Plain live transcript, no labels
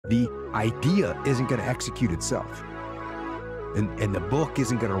the idea isn't going to execute itself. And the book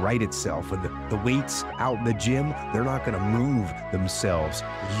isn't going to write itself. And the weights out in the gym, they're not going to move themselves.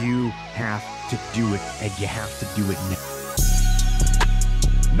 You have to do it, and you have to do it now.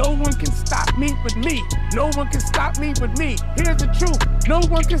 No one can stop me but me. No one can stop me but me. Here's the truth. No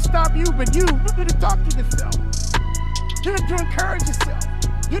one can stop you but you. You need to talk to yourself. You need to encourage yourself.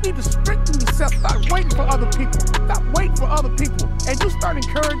 You need to strengthen yourself. Stop waiting for other people. Stop waiting for other people. And you start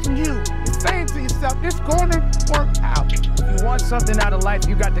encouraging you and saying to yourself, it's going to work out. If you want something out of life,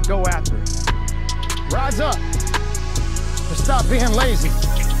 you got to go after it. Rise up and stop being lazy.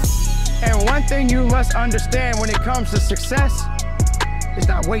 And one thing you must understand when it comes to success, it's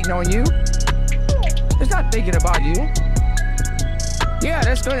not waiting on you. It's not thinking about you. Yeah,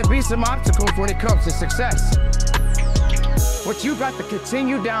 there's going to be some obstacles when it comes to success. But you got to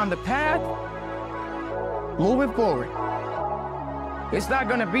continue down the path, moving forward. It's not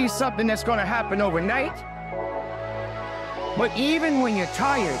going to be something that's going to happen overnight. But even when you're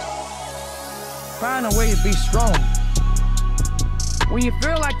tired, find a way to be strong. When you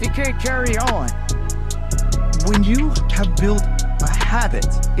feel like you can't carry on. When you have built a habit,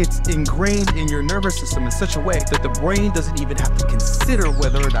 it's ingrained in your nervous system in such a way that the brain doesn't even have to consider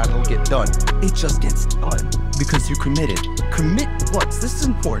whether or not it'll get done. It just gets done because you committed. Commit once. This is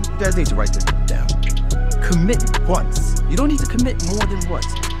important. You guys need to write this down. Commit once. You don't need to commit more than once.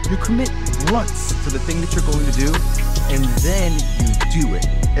 You commit once to the thing that you're going to do, and then you do it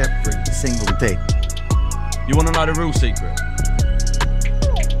every single day. You want to know the real secret?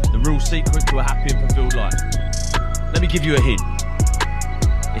 The real secret to a happy and fulfilled life. Let me give you a hint.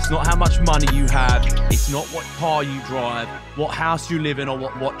 It's not how much money you have, it's not what car you drive, what house you live in, or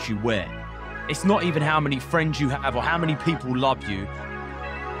what watch you wear. It's not even how many friends you have or how many people love you.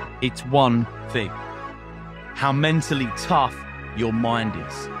 It's one thing. How mentally tough your mind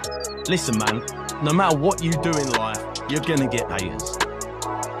is. Listen, man, no matter what you do in life, you're gonna get haters.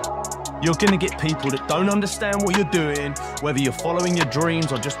 You're gonna get people that don't understand what you're doing, whether you're following your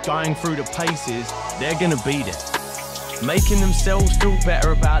dreams or just going through the paces, they're gonna be there. Making themselves feel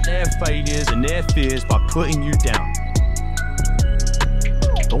better about their failures and their fears by putting you down.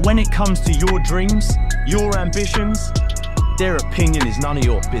 But when it comes to your dreams, your ambitions, their opinion is none of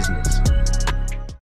your business.